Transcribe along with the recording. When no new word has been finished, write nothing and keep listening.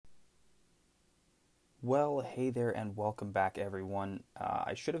Well, hey there, and welcome back, everyone.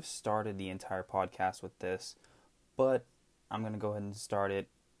 I should have started the entire podcast with this, but I'm going to go ahead and start it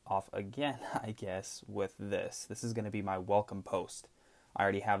off again, I guess, with this. This is going to be my welcome post. I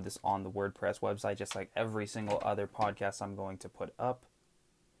already have this on the WordPress website, just like every single other podcast I'm going to put up.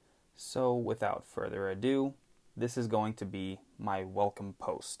 So, without further ado, this is going to be my welcome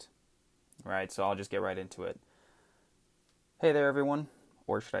post. Right, so I'll just get right into it. Hey there, everyone.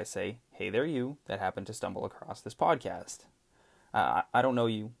 Or should I say, hey there, you that happened to stumble across this podcast. I don't know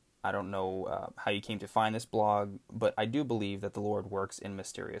you. I don't know how you came to find this blog, but I do believe that the Lord works in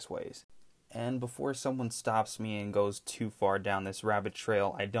mysterious ways. And before someone stops me and goes too far down this rabbit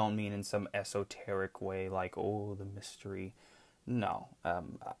trail, I don't mean in some esoteric way like, oh, the mystery. No.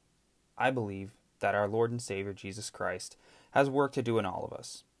 I believe that our Lord and Savior Jesus Christ has work to do in all of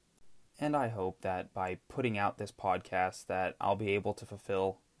us. And I hope that by putting out this podcast that I'll be able to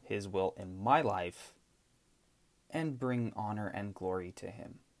fulfill His will in my life and bring honor and glory to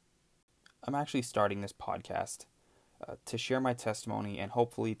Him. I'm actually starting this podcast to share my testimony and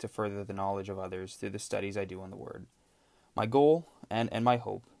hopefully to further the knowledge of others through the studies I do on the Word. My goal and my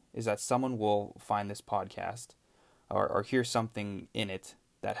hope is that someone will find this podcast or hear something in it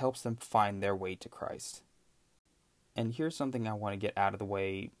that helps them find their way to Christ. And here's something I want to get out of the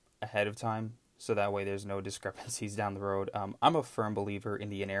way ahead of time, so that way there's no discrepancies down the road. I'm a firm believer in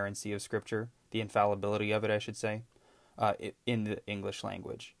the inerrancy of Scripture, the infallibility of it, I should say, in the English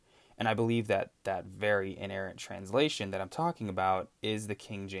language. And I believe that that very inerrant translation that I'm talking about is the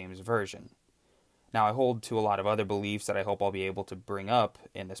King James Version. Now, I hold to a lot of other beliefs that I hope I'll be able to bring up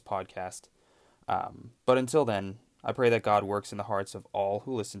in this podcast. But until then, I pray that God works in the hearts of all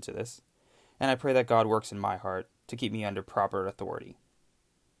who listen to this, and I pray that God works in my heart to keep me under proper authority.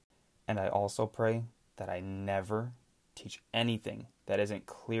 And I also pray that I never teach anything that isn't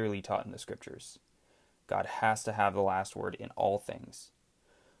clearly taught in the Scriptures. God has to have the last word in all things.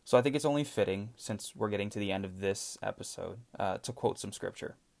 So I think it's only fitting, since we're getting to the end of this episode, to quote some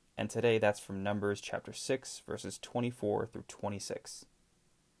Scripture. And today that's from Numbers chapter 6, verses 24 through 26.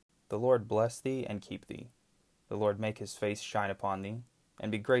 The Lord bless thee and keep thee. The Lord make his face shine upon thee, and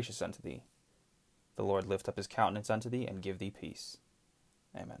be gracious unto thee. The Lord lift up his countenance unto thee, and give thee peace.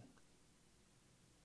 Amen.